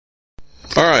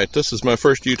Alright, this is my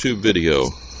first YouTube video,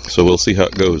 so we'll see how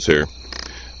it goes here.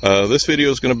 This video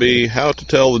is going to be how to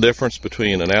tell the difference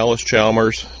between an Allis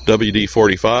Chalmers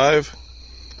WD45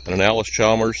 and an Allis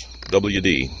Chalmers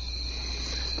WD.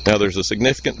 Now there's a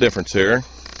significant difference here.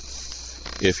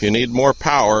 If you need more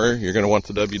power, you're going to want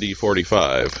the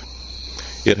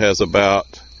WD45. It has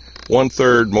about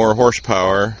 1/3 more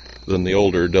horsepower than the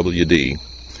older WD.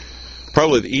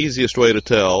 Probably the easiest way to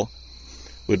tell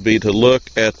would be to look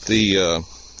at the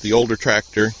older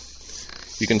tractor.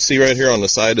 You can see right here on the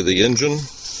side of the engine.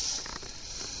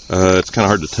 It's kind of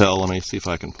hard to tell. Let me see if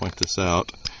I can point this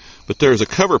out. But there's a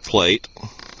cover plate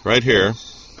right here.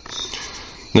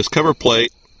 And this cover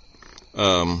plate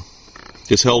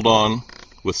is held on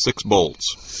with 6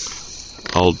 bolts.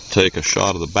 I'll take a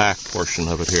shot of the back portion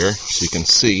of it here so you can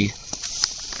see.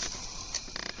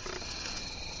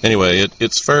 Anyway,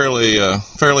 it's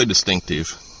fairly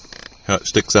distinctive how it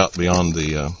sticks out beyond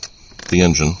the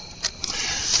engine.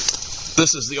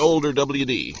 This is the older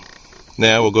WD.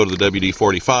 Now we'll go to the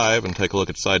WD45 and take a look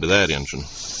at the side of that engine.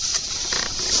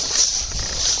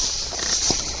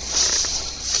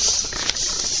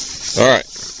 Alright,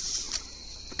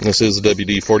 this is the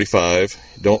WD45.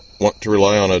 You don't want to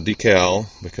rely on a decal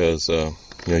because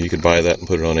you could buy that and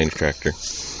put it on any tractor.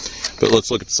 But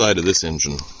let's look at the side of this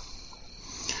engine.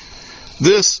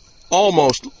 This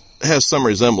almost has some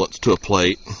resemblance to a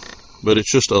plate, but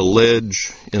it's just a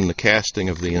ledge in the casting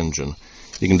of the engine.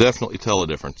 You can definitely tell a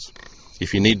difference.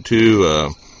 If you need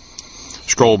to,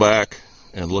 scroll back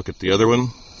and look at the other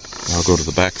one. I'll go to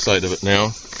the back side of it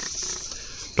now.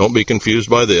 Don't be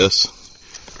confused by this.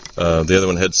 The other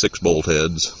one had 6 bolt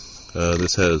heads.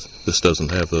 This doesn't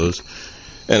have those.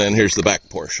 And then here's the back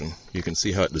portion. You can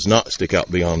see how it does not stick out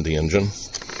beyond the engine,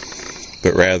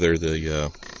 but rather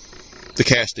the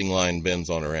casting line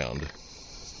bends on around.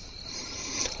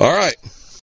 All right.